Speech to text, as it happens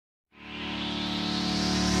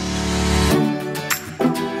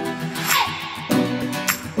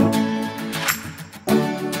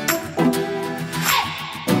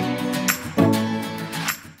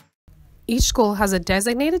Each school has a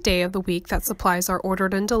designated day of the week that supplies are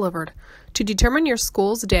ordered and delivered. To determine your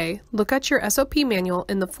school's day, look at your SOP manual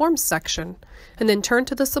in the Forms section, and then turn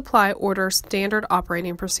to the Supply Order Standard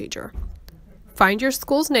Operating Procedure. Find your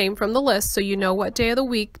school's name from the list so you know what day of the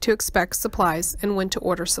week to expect supplies and when to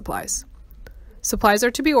order supplies. Supplies are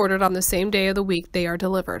to be ordered on the same day of the week they are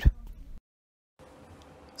delivered.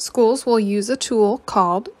 Schools will use a tool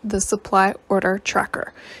called the Supply Order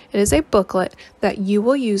Tracker. It is a booklet that you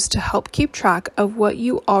will use to help keep track of what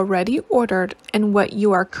you already ordered and what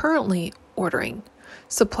you are currently ordering.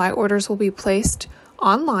 Supply orders will be placed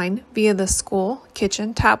online via the school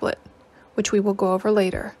kitchen tablet, which we will go over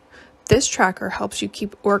later. This tracker helps you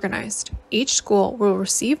keep organized. Each school will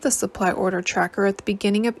receive the Supply Order Tracker at the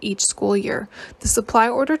beginning of each school year. The Supply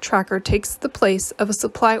Order Tracker takes the place of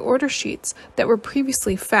supply order sheets that were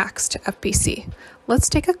previously faxed to FPC. Let's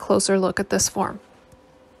take a closer look at this form.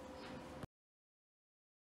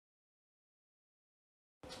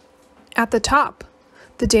 At the top,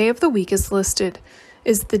 the day of the week is listed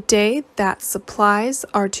is the day that supplies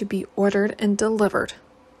are to be ordered and delivered.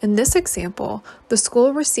 In this example, the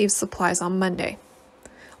school receives supplies on Monday.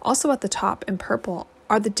 Also at the top in purple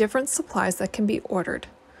are the different supplies that can be ordered.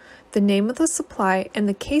 The name of the supply and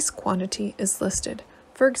the case quantity is listed.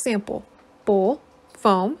 For example, bowl,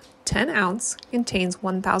 foam, 10 ounce contains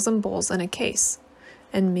 1,000 bowls in a case,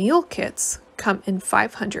 and meal kits come in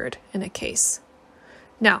 500 in a case.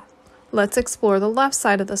 Now, let's explore the left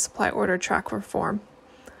side of the supply order tracker form.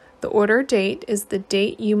 The order date is the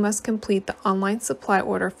date you must complete the online supply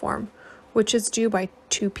order form, which is due by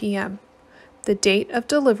 2 p.m. The date of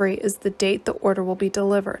delivery is the date the order will be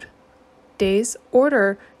delivered. Days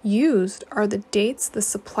order used are the dates the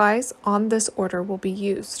supplies on this order will be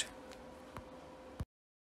used.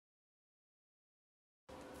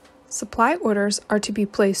 Supply orders are to be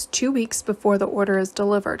placed 2 weeks before the order is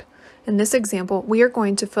delivered. In this example, we are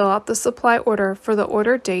going to fill out the supply order for the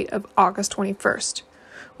order date of August 21st.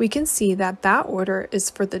 We can see that that order is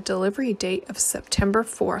for the delivery date of September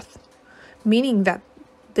 4th, meaning that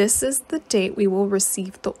this is the date we will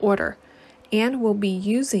receive the order, and we'll be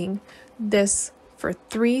using this for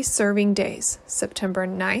 3 serving days, September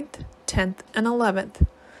 9th, 10th, and 11th.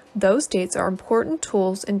 Those dates are important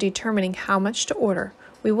tools in determining how much to order.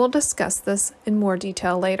 We will discuss this in more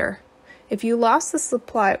detail later. If you lost the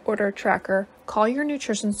supply order tracker, call your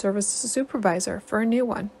nutrition services supervisor for a new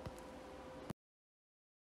one.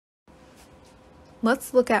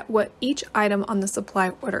 Let's look at what each item on the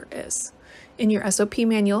supply order is. In your SOP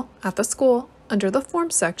manual at the school, under the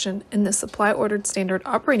Forms section in the Supply Ordered Standard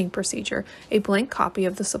Operating Procedure, a blank copy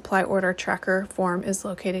of the Supply Order Tracker form is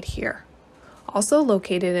located here. Also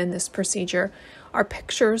located in this procedure are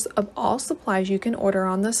pictures of all supplies you can order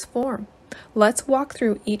on this form. Let's walk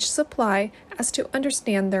through each supply as to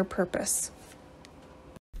understand their purpose.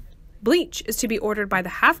 Bleach is to be ordered by the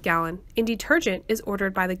half gallon, and detergent is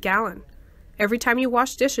ordered by the gallon. Every time you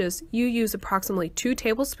wash dishes, you use approximately 2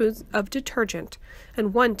 tablespoons of detergent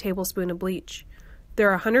and 1 tablespoon of bleach. There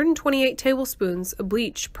are 128 tablespoons of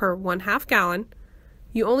bleach per 1/2 gallon.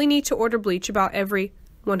 You only need to order bleach about every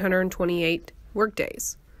 128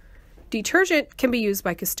 workdays. Detergent can be used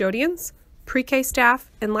by custodians, pre-K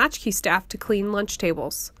staff, and latchkey staff to clean lunch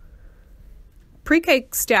tables. Pre-K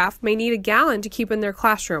staff may need a gallon to keep in their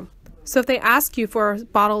classroom, so if they ask you for a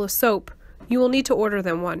bottle of soap, you will need to order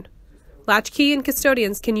them one. Latchkey and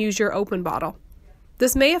custodians can use your open bottle.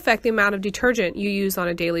 This may affect the amount of detergent you use on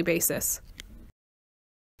a daily basis.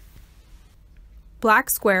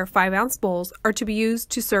 Black square 5-ounce bowls are to be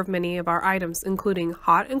used to serve many of our items, including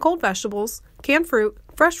hot and cold vegetables, canned fruit,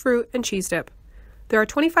 fresh fruit, and cheese dip. There are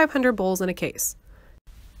 2,500 bowls in a case.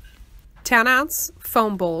 10-ounce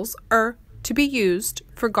foam bowls are to be used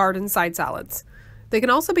for garden side salads. They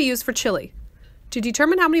can also be used for chili. To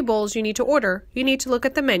determine how many bowls you need to order, you need to look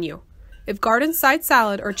at the menu. If garden side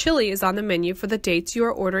salad or chili is on the menu for the dates you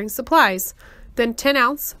are ordering supplies, then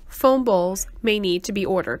 10-ounce foam bowls may need to be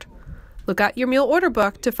ordered. Look at your meal order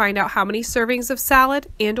book to find out how many servings of salad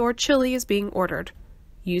and or chili is being ordered.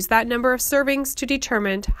 Use that number of servings to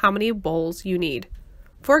determine how many bowls you need.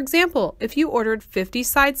 For example, if you ordered 50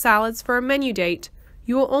 side salads for a menu date,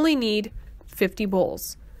 you will only need 50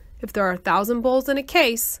 bowls. If there are 1,000 bowls in a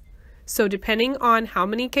case, so depending on how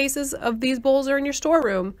many cases of these bowls are in your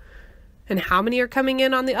storeroom, and how many are coming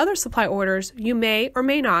in on the other supply orders, you may or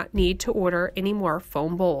may not need to order any more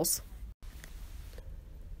foam bowls.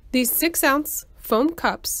 These 6-ounce foam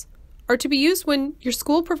cups are to be used when your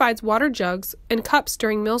school provides water jugs and cups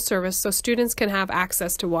during meal service so students can have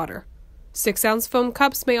access to water. 6-ounce foam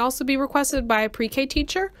cups may also be requested by a pre-K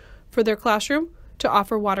teacher for their classroom to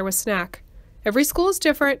offer water with snack. Every school is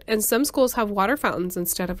different, and some schools have water fountains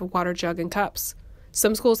instead of a water jug and cups.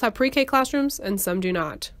 Some schools have pre-K classrooms, and some do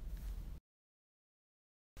not.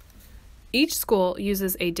 Each school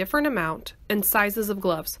uses a different amount and sizes of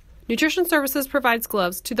gloves. Nutrition Services provides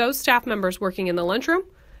gloves to those staff members working in the lunchroom,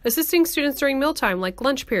 assisting students during mealtime like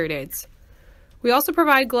lunch period aids. We also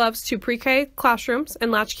provide gloves to pre-K classrooms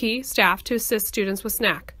and latchkey staff to assist students with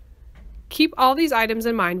snack. Keep all these items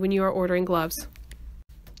in mind when you are ordering gloves.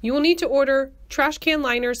 You will need to order trash can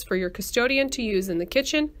liners for your custodian to use in the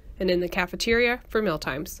kitchen and in the cafeteria for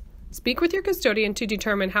mealtimes. Speak with your custodian to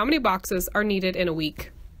determine how many boxes are needed in a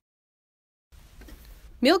week.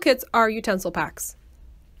 Meal kits are utensil packs.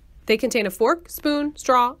 They contain a fork, spoon,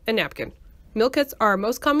 straw, and napkin. Meal kits are our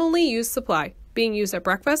most commonly used supply, being used at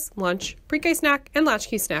breakfast, lunch, pre-K snack, and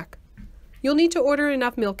latchkey snack. You'll need to order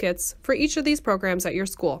enough meal kits for each of these programs at your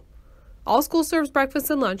school. All schools serve breakfast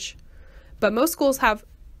and lunch, but most schools have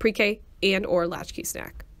pre-K and/or latchkey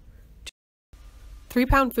snack.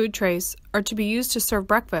 3-pound food trays are to be used to serve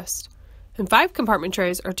breakfast, and 5-compartment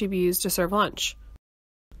trays are to be used to serve lunch.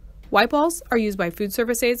 Wipe balls are used by food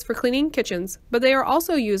service aides for cleaning kitchens, but they are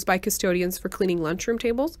also used by custodians for cleaning lunchroom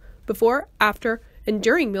tables before, after, and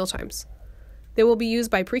during mealtimes. They will be used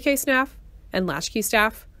by pre-K staff and latchkey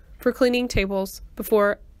staff for cleaning tables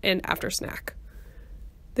before and after snack.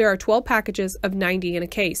 There are 12 packages of 90 in a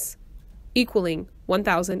case, equaling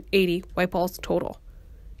 1,080 wipe balls total.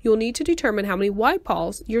 You'll need to determine how many wipe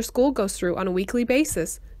balls your school goes through on a weekly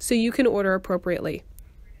basis so you can order appropriately.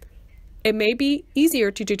 It may be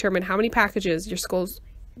easier to determine how many packages your school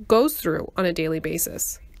goes through on a daily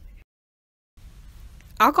basis.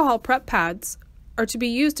 Alcohol prep pads are to be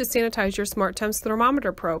used to sanitize your SmartTemps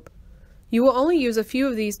thermometer probe. You will only use a few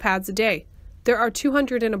of these pads a day. There are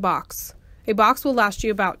 200 in a box. A box will last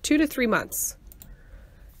you about 2 to 3 months.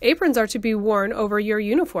 Aprons are to be worn over your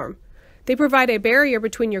uniform. They provide a barrier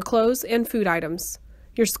between your clothes and food items.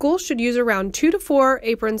 Your school should use around 2 to 4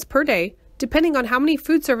 aprons per day, depending on how many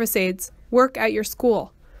food service aides work at your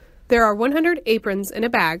school. There are 100 aprons in a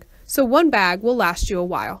bag, so one bag will last you a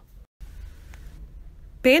while.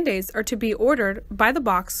 Band-Aids are to be ordered by the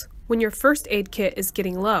box when your first aid kit is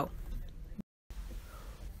getting low.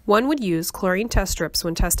 One would use chlorine test strips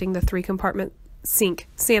when testing the 3-compartment sink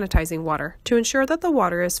sanitizing water to ensure that the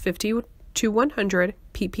water is 50 to 100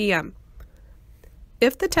 ppm.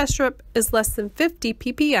 If the test strip is less than 50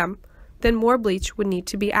 ppm, then more bleach would need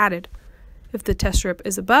to be added. If the test strip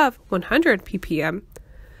is above 100 ppm,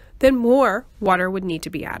 then more water would need to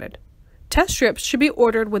be added. Test strips should be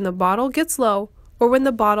ordered when the bottle gets low or when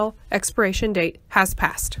the bottle expiration date has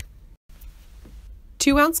passed.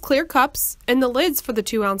 2-ounce clear cups and the lids for the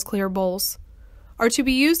 2-ounce clear bowls are to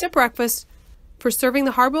be used at breakfast for serving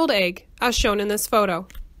the hard-boiled egg, as shown in this photo.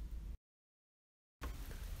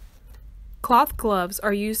 Cloth gloves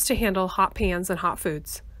are used to handle hot pans and hot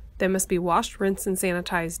foods. They must be washed, rinsed, and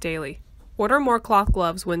sanitized daily. Order more cloth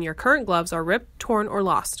gloves when your current gloves are ripped, torn, or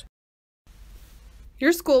lost.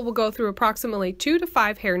 Your school will go through approximately 2 to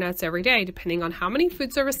 5 hairnets every day, depending on how many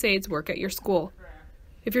food service aides work at your school.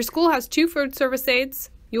 If your school has 2 food service aides,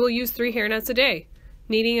 you will use 3 hairnets a day,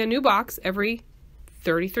 needing a new box every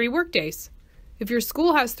 33 workdays. If your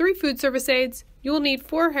school has 3 food service aides, you will need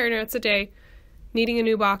 4 hairnets a day, needing a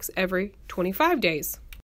new box every 25 days.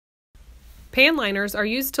 Pan liners are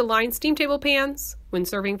used to line steam table pans when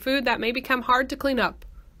serving food that may become hard to clean up,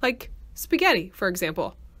 like spaghetti, for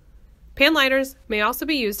example. Pan liners may also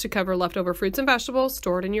be used to cover leftover fruits and vegetables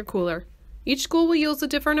stored in your cooler. Each school will use a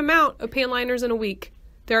different amount of pan liners in a week.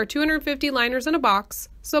 There are 250 liners in a box,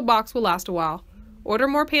 so a box will last a while. Order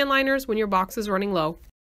more pan liners when your box is running low.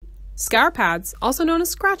 Scour pads, also known as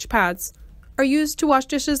scratch pads, are used to wash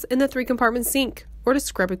dishes in the 3-compartment sink or to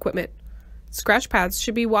scrub equipment. Scratch pads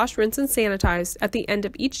should be washed, rinsed, and sanitized at the end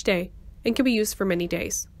of each day and can be used for many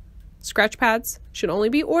days. Scratch pads should only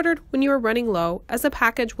be ordered when you are running low, as the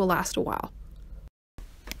package will last a while.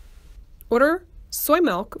 Order soy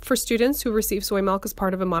milk for students who receive soy milk as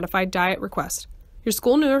part of a modified diet request. Your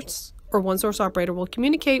school nurse or one-source operator will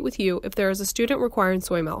communicate with you if there is a student requiring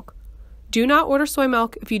soy milk. Do not order soy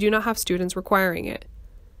milk if you do not have students requiring it.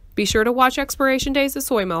 Be sure to watch expiration days of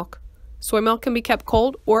soy milk. Soy milk can be kept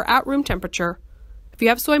cold or at room temperature. If you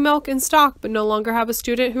have soy milk in stock but no longer have a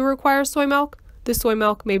student who requires soy milk, this soy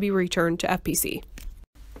milk may be returned to FPC.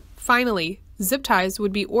 Finally, zip ties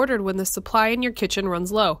would be ordered when the supply in your kitchen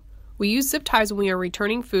runs low. We use zip ties when we are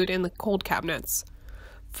returning food in the cold cabinets.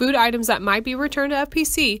 Food items that might be returned to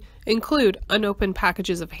FPC include unopened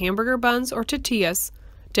packages of hamburger buns or tortillas,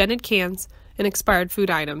 dented cans, and expired food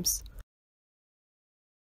items.